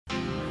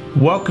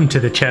Welcome to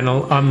the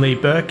channel, I'm Lee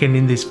Burke, and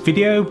in this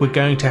video we're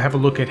going to have a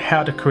look at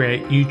how to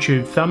create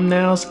YouTube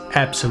thumbnails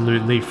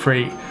absolutely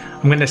free.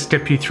 I'm going to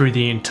step you through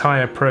the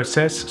entire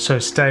process, so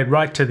stay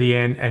right to the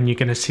end and you're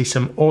going to see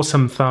some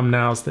awesome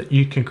thumbnails that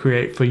you can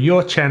create for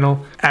your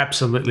channel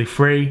absolutely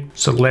free.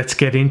 So let's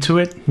get into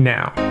it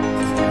now.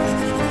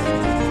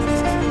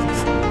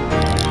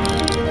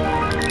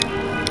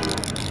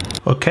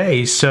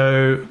 Okay,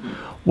 so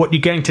what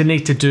you're going to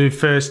need to do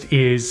first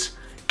is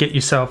get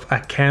yourself a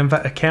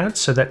Canva account.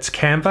 So that's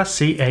Canva,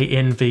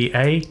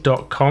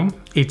 Canva.com.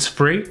 It's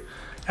free,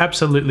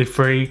 absolutely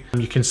free.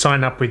 You can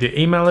sign up with your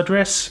email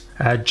address,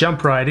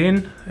 jump right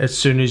in as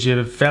soon as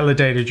you've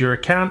validated your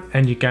account,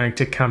 and you're going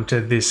to come to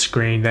this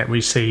screen that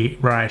we see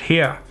right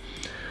here.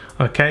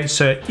 Okay,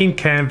 so in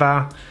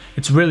Canva,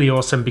 it's really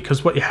awesome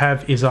because what you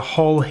have is a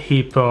whole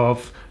heap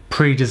of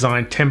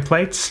pre-designed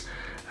templates.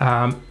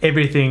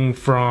 Everything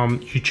from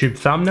YouTube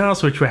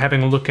thumbnails, which we're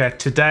having a look at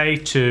today,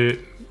 to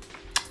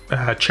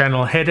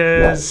channel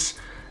headers,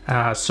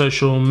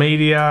 social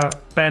media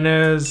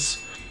banners,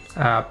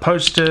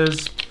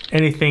 posters,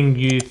 anything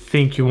you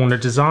think you want to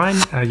design,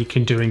 you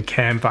can do in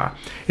Canva.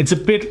 It's a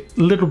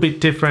little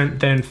bit different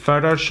than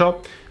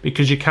Photoshop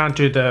because you can't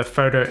do the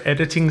photo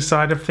editing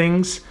side of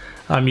things.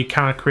 You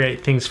can't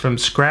create things from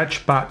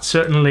scratch, but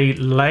certainly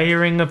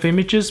layering of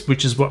images,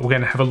 which is what we're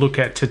going to have a look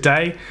at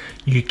today,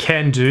 you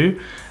can do,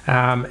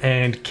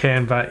 and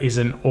Canva is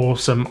an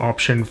awesome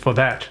option for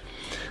that.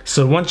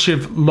 So once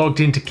you've logged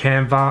into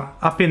Canva,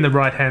 up in the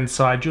right hand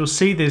side you'll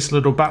see this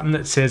little button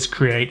that says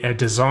create a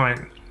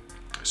design.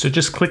 So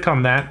just click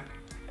on that,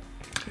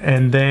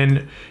 and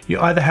then you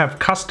either have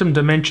custom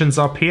dimensions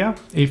up here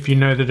if you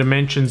know the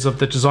dimensions of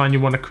the design you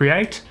want to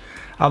create.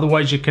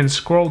 Otherwise you can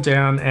scroll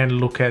down and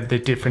look at the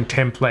different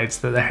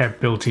templates that they have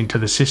built into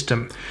the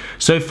system.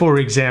 So for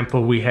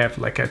example, we have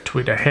like a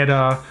Twitter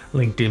header,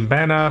 LinkedIn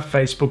banner,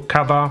 Facebook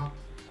cover,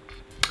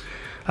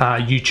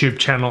 YouTube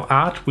channel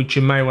art, which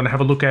you may want to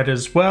have a look at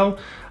as well.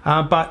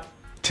 But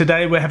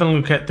today we're having a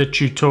look at the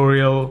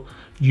tutorial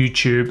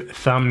YouTube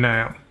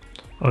thumbnail.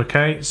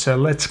 Okay, so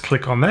let's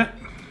click on that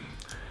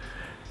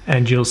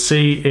and you'll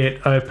see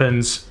it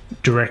opens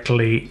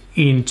directly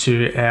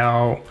into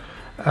our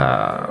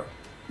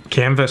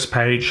canvas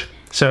page.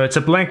 So it's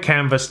a blank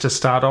canvas to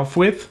start off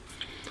with.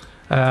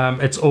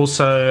 It's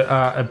also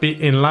a bit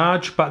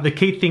enlarged, but the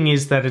key thing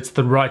is that it's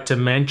the right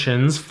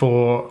dimensions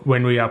for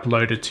when we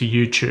upload it to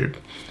YouTube.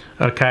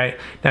 Okay,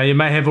 now you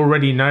may have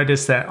already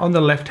noticed that on the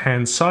left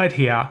hand side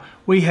here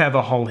we have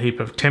a whole heap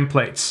of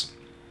templates.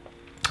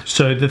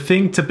 So the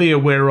thing to be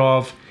aware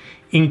of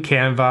in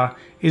Canva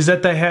is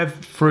that they have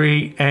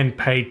free and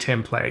paid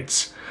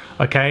templates.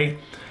 Okay,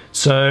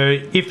 so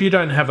if you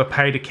don't have a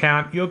paid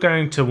account, you're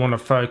going to want to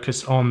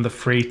focus on the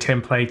free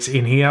templates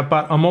in here,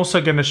 but I'm also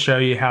going to show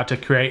you how to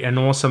create an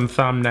awesome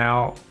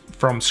thumbnail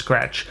from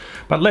scratch.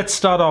 But let's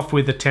start off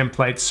with the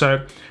templates.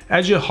 So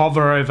as you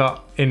hover over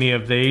any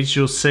of these,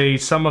 you'll see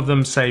some of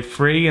them say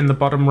free in the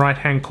bottom right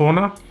hand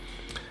corner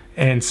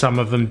and some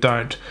of them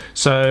don't.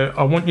 So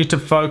I want you to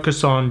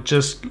focus on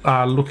just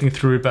looking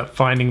through but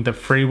finding the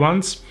free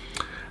ones.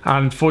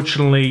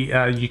 Unfortunately,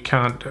 you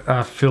can't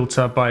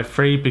filter by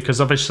free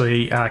because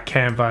obviously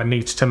Canva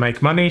needs to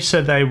make money,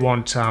 so they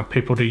want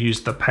people to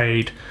use the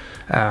paid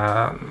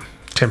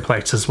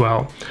templates as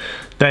well.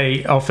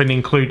 They often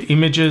include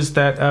images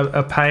that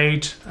are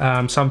paid.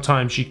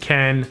 Sometimes you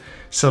can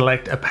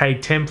select a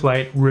paid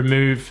template,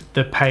 remove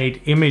the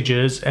paid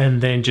images,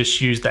 and then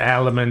just use the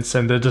elements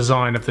and the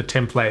design of the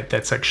template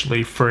that's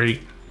actually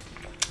free.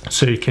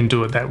 So you can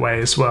do it that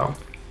way as well.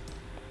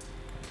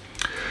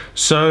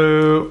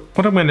 So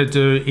what I'm going to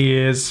do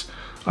is,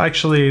 I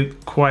actually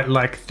quite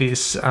like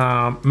this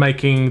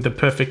making the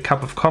perfect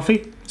cup of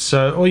coffee.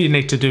 So all you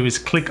need to do is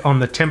click on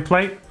the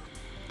template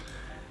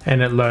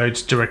and it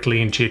loads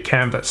directly into your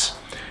canvas.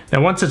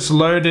 Now once it's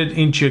loaded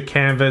into your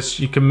canvas,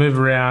 you can move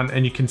around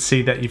and you can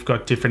see that you've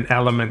got different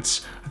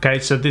elements. Okay,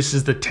 so this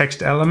is the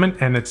text element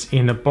and it's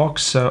in a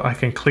box, so I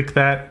can click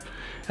that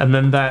and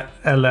then that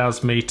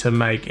allows me to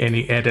make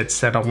any edits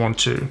that I want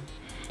to.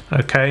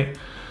 Okay.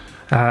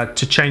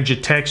 To change your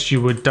text,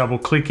 you would double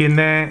click in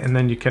there and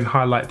then you can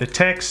highlight the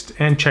text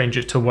and change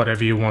it to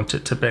whatever you want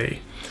it to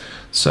be.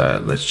 So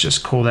let's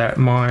just call that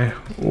my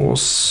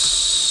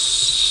awesome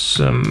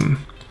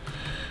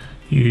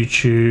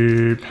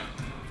YouTube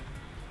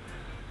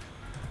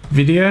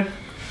video.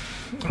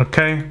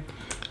 Okay,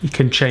 you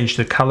can change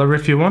the color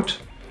if you want.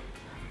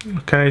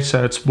 Okay,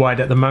 so it's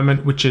white at the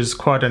moment, which is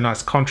quite a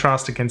nice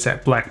contrast against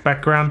that black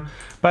background,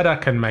 but I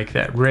can make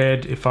that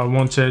red if I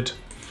wanted.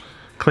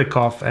 Click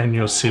off and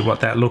you'll see what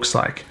that looks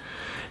like.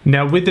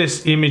 Now with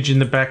this image in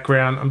the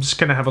background, I'm just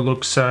going to have a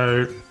look.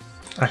 So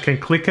I can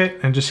click it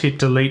and just hit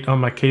delete on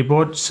my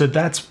keyboard. So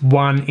that's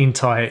one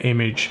entire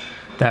image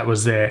that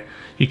was there.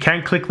 You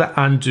can click the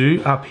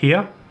undo up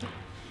here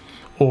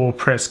or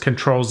press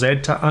Ctrl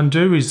Z to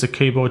undo is the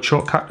keyboard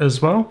shortcut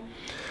as well.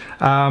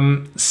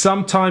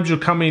 Sometimes you'll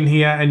come in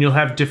here and you'll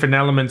have different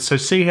elements. So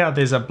see how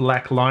there's a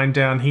black line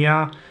down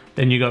here,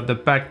 then you got the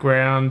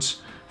background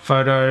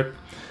photo.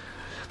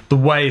 the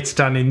way it's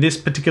done in this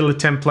particular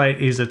template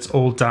is it's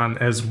all done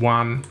as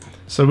one.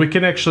 So we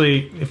can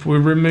actually, if we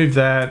remove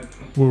that,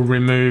 we'll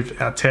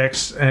remove our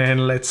text,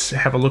 and let's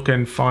have a look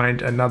and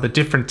find another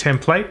different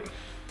template.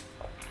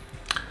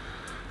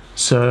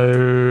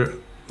 So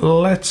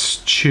let's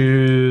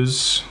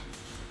choose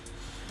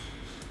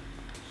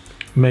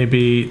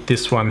maybe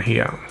this one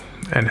here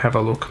and have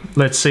a look.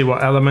 Let's see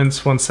what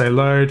elements once they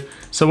load.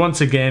 So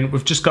once again,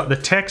 we've just got the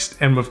text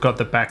and we've got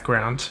the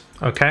background,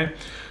 okay?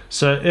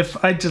 So if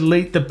I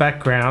delete the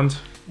background,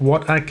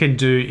 what I can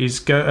do is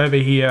go over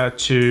here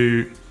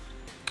to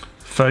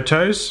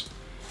photos,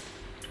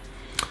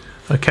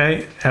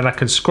 okay? And I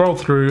can scroll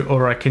through,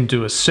 or I can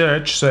do a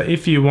search. So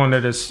if you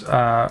wanted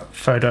a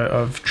photo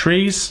of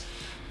trees,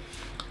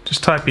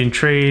 just type in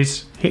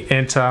trees, hit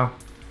enter.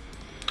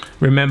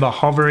 Remember,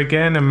 hover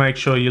again and make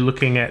sure you're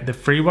looking at the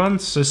free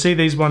ones. So see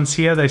these ones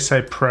here, they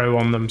say pro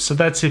on them. So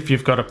that's if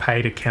you've got a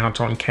paid account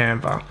on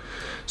Canva.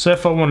 So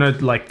if I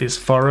wanted like this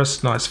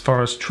forest, nice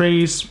forest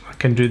trees, I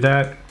can do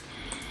that.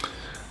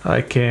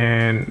 I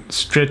can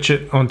stretch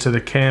it onto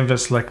the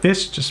canvas like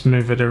this, just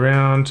move it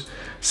around.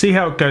 See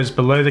how it goes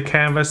below the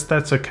canvas?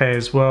 That's okay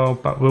as well,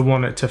 but we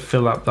want it to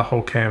fill up the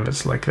whole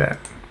canvas like that.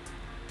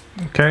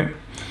 Okay.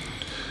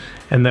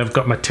 And then I've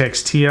got my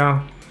text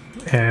here,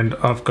 and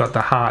I've got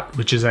the heart,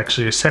 which is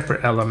actually a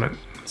separate element.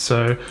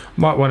 So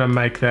might want to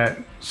make that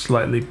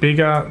slightly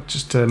bigger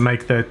just to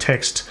make the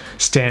text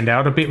stand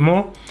out a bit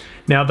more.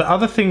 Now the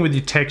other thing with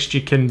your text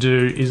you can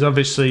do is,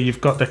 obviously you've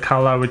got the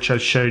color, which I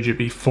showed you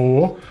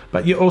before,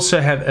 but you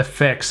also have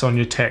effects on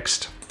your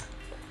text.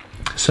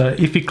 So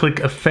if you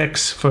click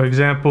effects, for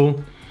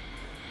example,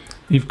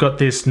 you've got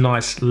this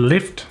nice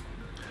lift.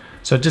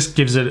 So it just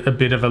gives it a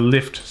bit of a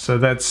lift. So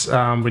that's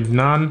with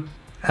none,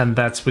 and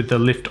that's with the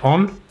lift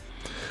on.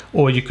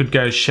 Or you could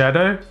go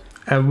shadow,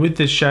 and with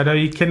the shadow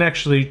you can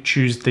actually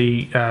choose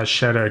the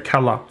shadow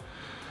color.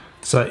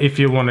 So if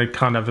you wanted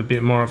kind of a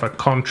bit more of a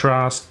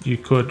contrast, you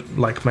could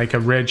like make a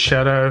red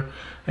shadow,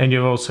 and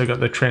you've also got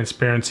the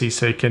transparency,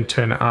 so you can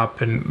turn it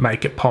up and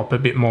make it pop a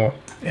bit more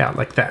out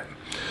like that.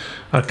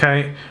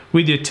 Okay,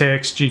 with your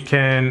text you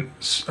can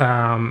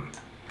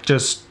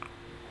just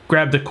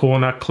grab the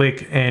corner,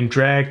 click and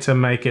drag to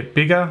make it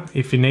bigger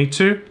if you need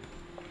to.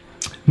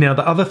 Now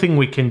the other thing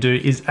we can do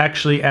is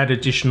actually add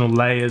additional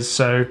layers.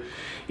 So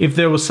if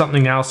there was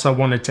something else I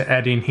wanted to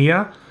add in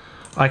here,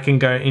 I can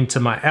go into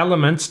my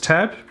elements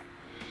tab,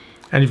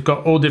 and you've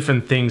got all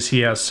different things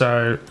here.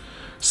 So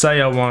say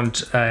I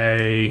want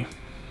another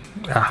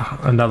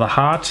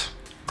heart.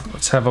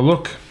 Let's have a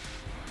look.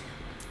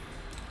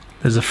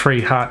 There's a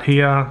free heart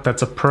here.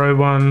 That's a pro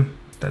one.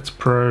 That's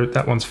pro.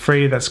 That one's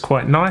free. That's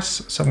quite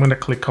nice. So I'm going to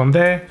click on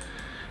there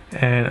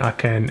and I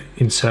can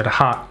insert a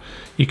heart.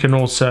 You can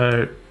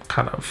also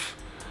kind of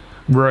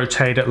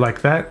rotate it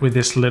like that with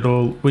this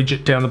little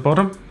widget down the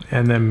bottom,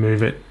 and then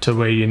move it to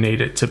where you need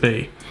it to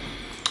be.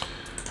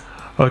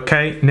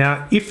 Okay,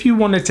 now if you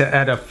wanted to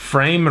add a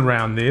frame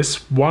around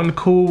this, one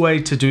cool way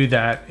to do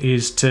that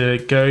is to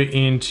go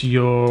into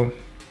your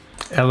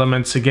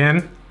elements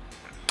again.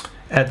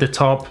 At the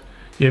top,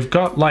 you've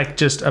got like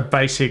just a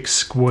basic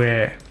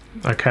square,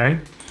 okay?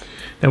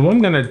 Now what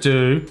I'm gonna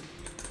do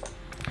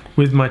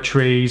with my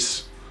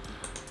trees,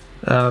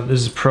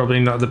 this is probably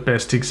not the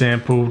best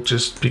example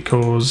just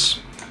because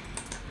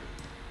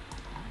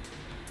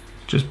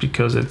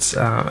it's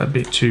a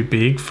bit too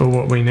big for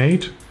what we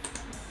need.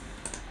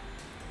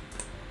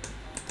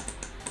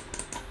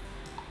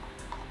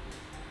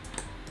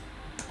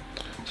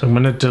 So I'm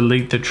going to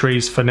delete the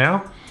trees for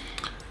now,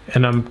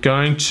 and I'm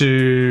going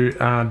to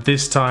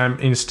this time,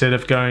 instead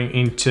of going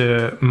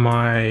into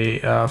my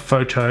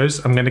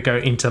photos, I'm going to go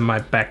into my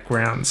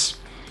backgrounds.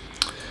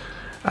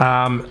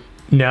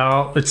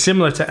 Now it's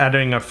similar to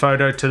adding a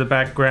photo to the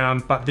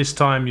background, but this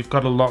time you've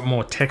got a lot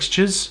more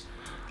textures,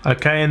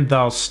 okay, and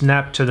they'll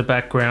snap to the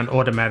background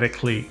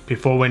automatically.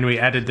 Before, when we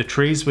added the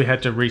trees, we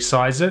had to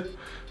resize it.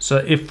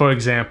 So if, for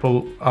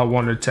example, I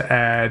wanted to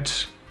add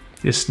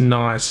this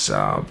nice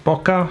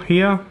bokeh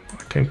here,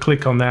 I can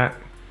click on that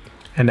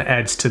and it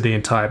adds to the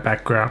entire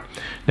background.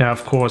 Now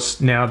of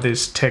course, now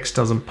this text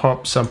doesn't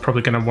pop, so I'm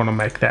probably going to want to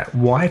make that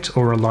white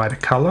or a lighter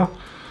color.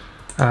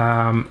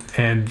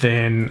 And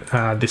then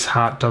this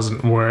heart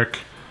doesn't work,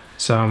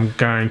 so I'm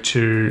going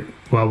to,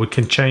 well, we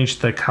can change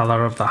the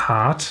color of the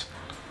heart,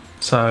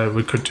 so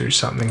we could do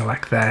something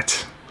like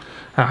that.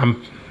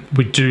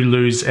 We do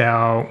lose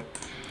our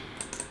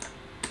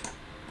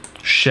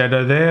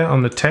shadow there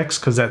on the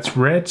text because that's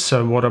red,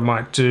 so what I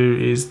might do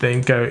is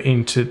then go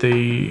into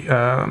the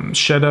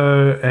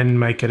shadow and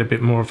make it a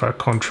bit more of a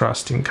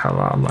contrasting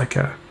color, like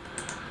a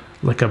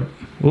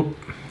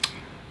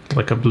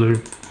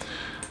blue.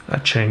 I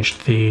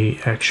changed the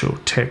actual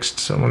text,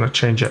 so I want to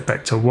change that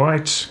back to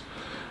white,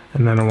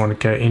 and then I want to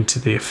go into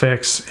the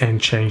effects and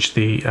change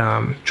the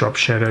drop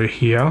shadow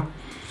here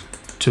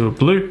to a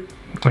blue.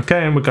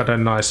 Okay, and we've got a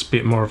nice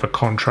bit more of a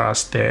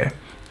contrast there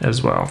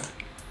as well.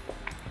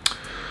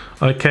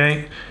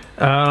 Okay,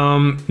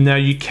 Now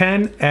you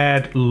can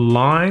add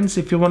lines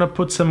if you want to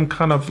put some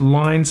kind of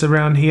lines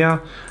around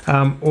here.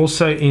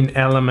 Also in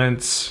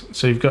elements,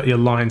 so you've got your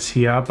lines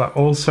here, but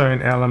also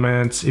in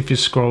elements, if you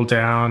scroll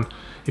down,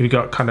 you've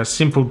got kind of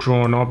simple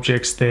drawn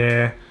objects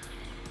there.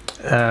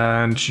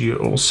 And you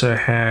also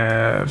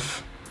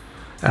have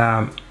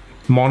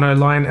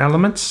monoline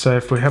elements. So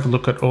if we have a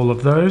look at all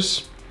of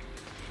those,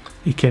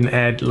 you can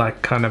add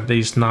like kind of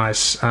these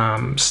nice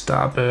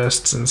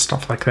starbursts and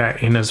stuff like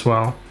that in as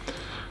well.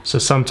 So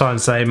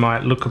sometimes they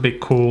might look a bit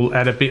cool,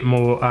 add a bit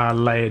more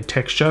layered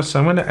texture. So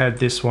I'm going to add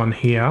this one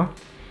here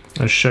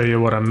and show you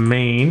what I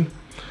mean.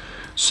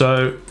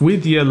 So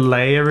with your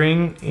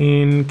layering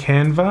in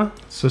Canva,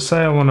 so say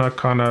I want to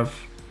kind of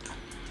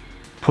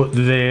put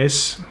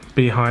this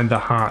behind the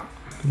heart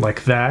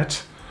like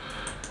that.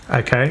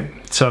 Okay,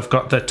 so I've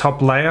got the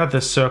top layer,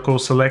 the circle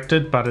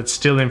selected, but it's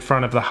still in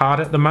front of the heart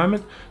at the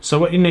moment. So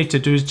what you need to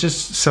do is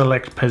just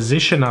select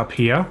position up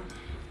here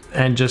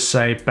and just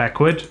say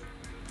backward.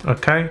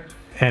 Okay,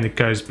 and it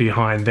goes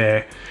behind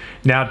there.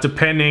 Now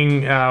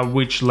depending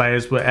which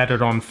layers were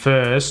added on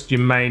first, you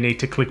may need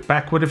to click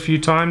backward a few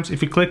times.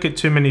 If you click it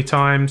too many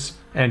times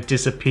and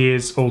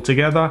disappears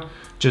altogether,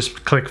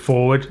 just click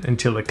forward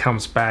until it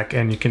comes back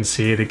and you can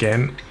see it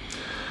again.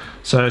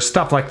 So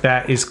stuff like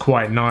that is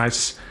quite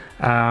nice.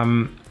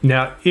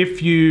 Now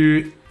if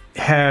you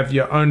have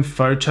your own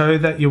photo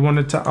that you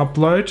wanted to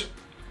upload,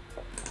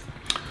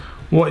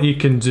 what you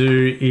can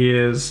do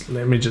is,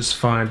 let me just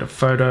find a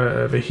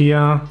photo over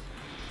here.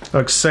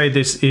 Like say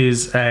this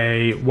is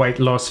a weight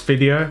loss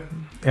video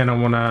and I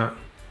want to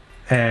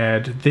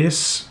add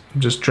this. I'm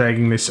just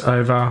dragging this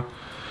over.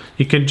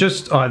 You can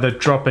just either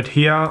drop it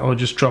here or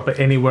just drop it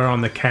anywhere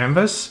on the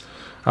canvas.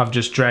 I've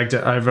just dragged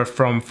it over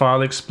from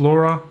File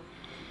Explorer.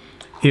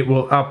 It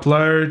will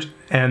upload,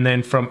 and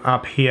then from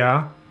up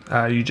here,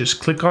 you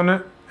just click on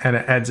it and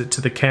it adds it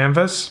to the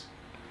canvas.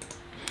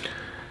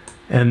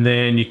 And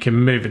then you can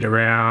move it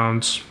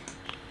around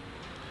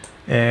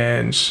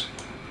and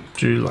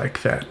do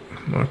like that.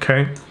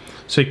 Okay,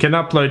 so you can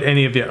upload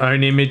any of your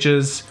own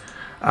images.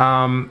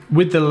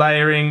 With the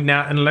layering,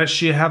 now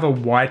unless you have a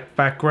white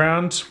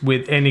background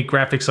with any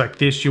graphics like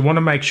this, you want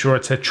to make sure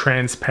it's a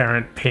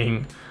transparent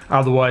ping.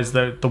 Otherwise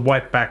the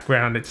white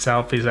background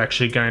itself is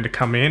actually going to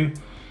come in.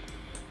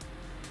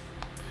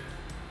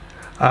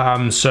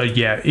 So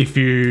yeah, if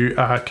you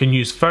can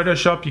use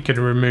Photoshop, you can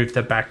remove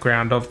the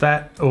background of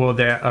that, or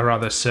there are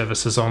other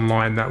services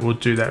online that will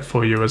do that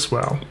for you as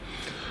well.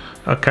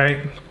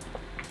 Okay,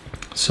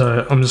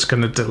 so I'm just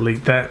going to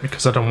delete that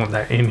because I don't want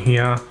that in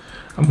here.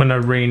 I'm going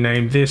to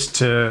rename this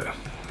to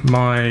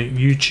my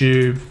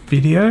YouTube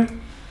video.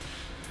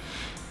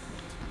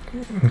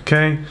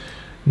 Okay,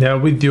 now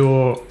with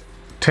your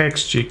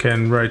text you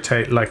can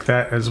rotate like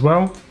that as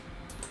well.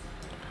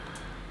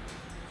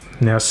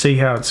 Now see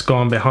how it's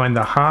gone behind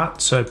the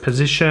heart. So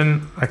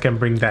position, I can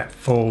bring that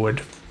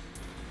forward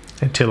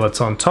until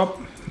it's on top.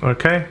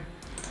 Okay,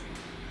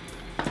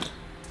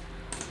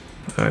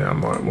 I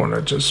might want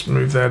to just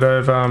move that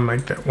over,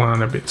 make that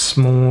one a bit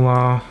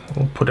smaller,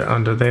 or put it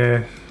under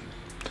there.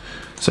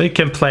 So you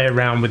can play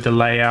around with the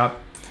layout.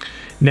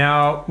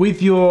 Now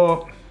with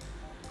your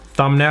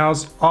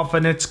thumbnails,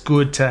 often it's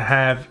good to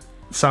have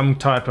some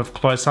type of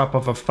close-up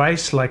of a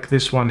face like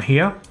this one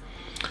here.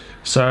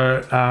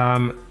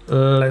 So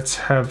let's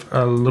have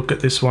a look at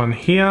this one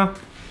here.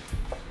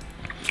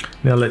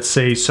 Now let's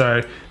see,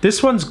 so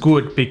this one's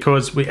good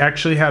because we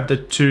actually have the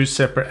two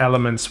separate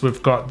elements.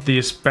 We've got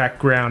this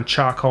background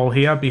charcoal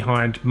here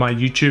behind my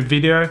YouTube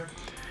video,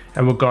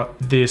 and we've got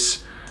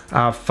this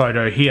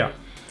photo here.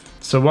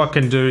 So what I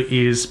can do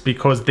is,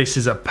 because this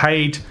is a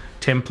paid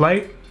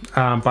template,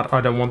 but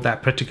I don't want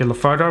that particular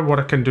photo, what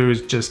I can do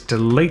is just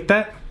delete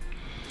that.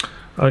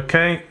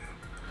 Okay,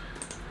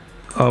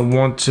 I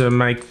want to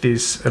make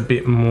this a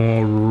bit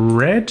more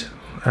red,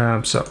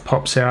 so it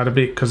pops out a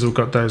bit because we've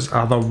got those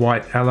other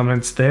white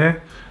elements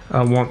there.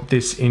 I want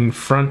this in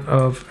front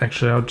of,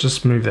 actually I'll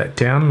just move that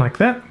down like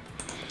that.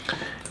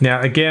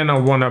 Now again, I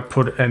want to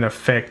put an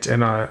effect,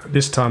 and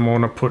this time I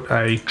want to put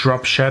a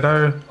drop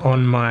shadow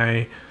on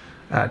my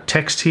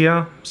text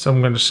here. So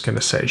I'm just going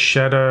to say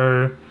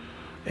shadow.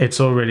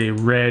 It's already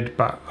red,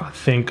 but I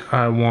think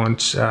I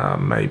want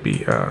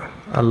maybe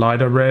a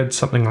lighter red,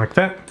 something like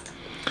that.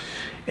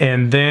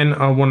 And then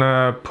I want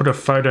to put a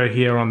photo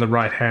here on the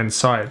right hand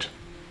side.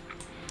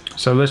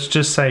 So let's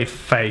just say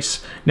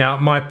face. Now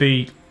it might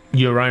be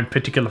your own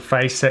particular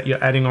face that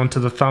you're adding onto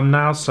the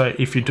thumbnail. So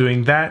if you're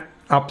doing that,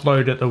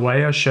 upload it the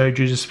way I showed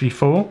you just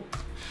before.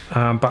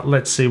 But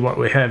let's see what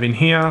we have in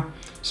here.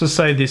 So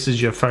say this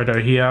is your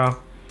photo here.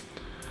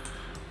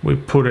 We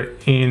put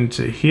it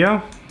into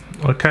here.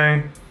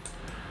 Okay.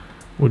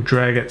 We'll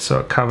drag it so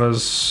it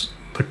covers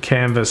the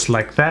canvas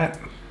like that,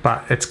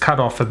 but it's cut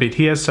off a bit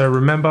here. So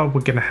remember,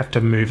 we're going to have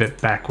to move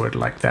it backward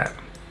like that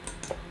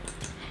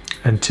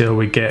until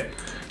we get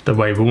the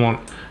way we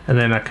want. And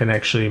then I can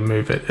actually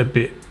move it a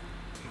bit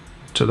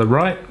to the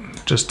right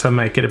just to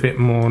make it a bit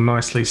more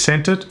nicely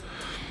centered.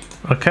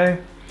 Okay,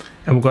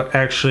 and we've got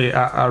actually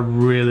a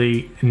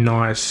really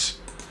nice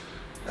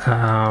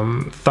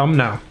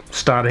thumbnail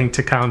starting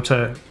to come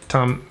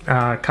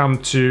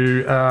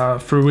to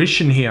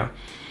fruition here.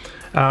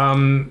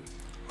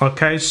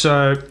 Okay,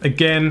 so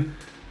again,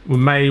 we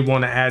may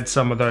want to add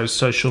some of those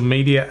social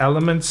media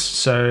elements.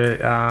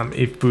 So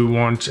if we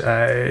want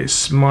a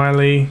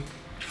smiley,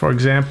 for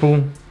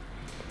example,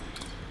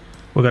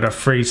 we've got a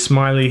free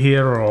smiley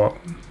here, or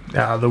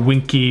the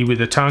winky with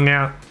the tongue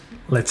out.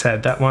 Let's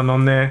add that one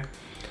on there.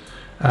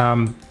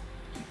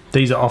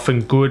 These are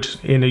often good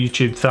in a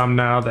YouTube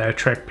thumbnail. They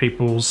attract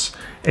people's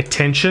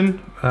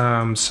attention.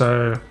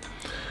 So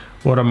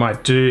what I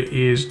might do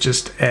is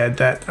just add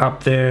that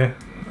up there,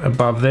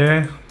 above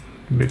there.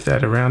 Move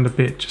that around a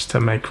bit just to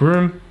make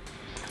room.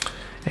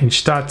 And you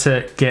start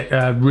to get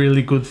a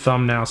really good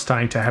thumbnail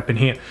starting to happen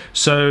here.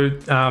 So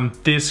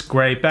this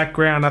gray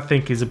background I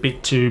think is a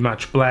bit too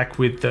much black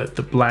with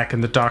the black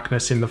and the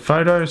darkness in the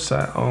photo.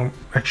 So I'll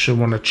actually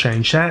want to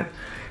change that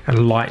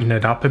and lighten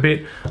it up a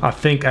bit. I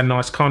think a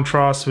nice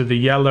contrast with the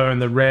yellow and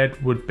the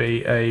red would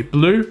be a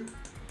blue.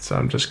 So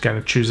I'm just going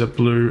to choose a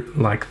blue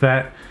like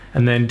that.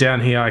 And then down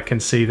here I can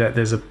see that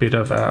there's a bit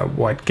of a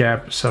white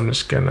gap. So I'm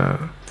just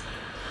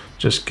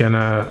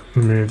gonna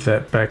move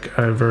that back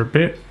over a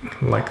bit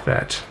like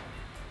that.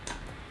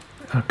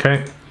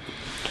 Okay.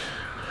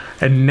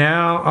 And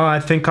now I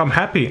think I'm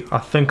happy. I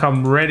think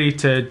I'm ready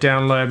to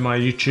download my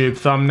YouTube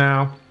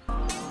thumbnail.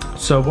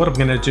 So what I'm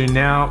gonna do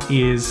now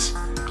is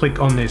click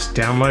on this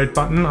download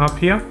button up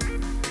here.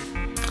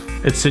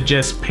 It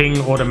suggests ping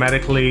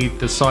automatically.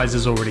 The size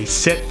is already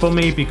set for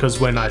me because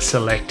when I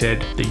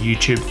selected the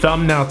YouTube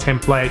thumbnail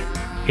template,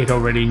 it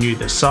already knew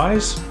the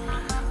size.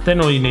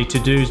 Then all you need to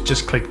do is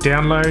just click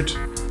download.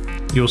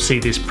 You'll see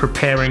this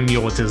preparing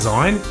your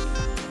design.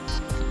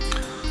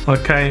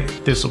 Okay,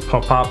 this will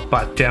pop up,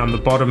 but down the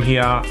bottom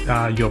here,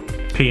 your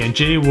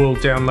PNG will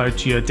download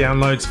to your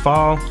downloads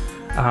file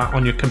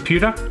on your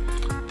computer.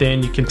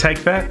 Then you can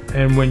take that,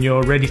 and when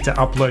you're ready to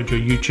upload your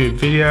YouTube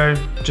video,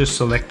 just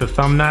select the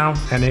thumbnail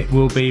and it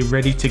will be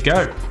ready to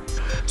go.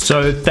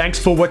 So thanks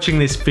for watching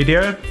this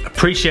video.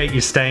 Appreciate you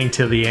staying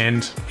till the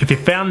end. If you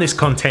found this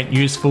content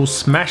useful,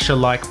 smash a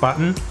like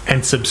button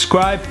and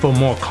subscribe for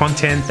more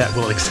content that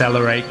will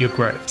accelerate your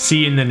growth. See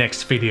you in the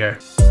next video.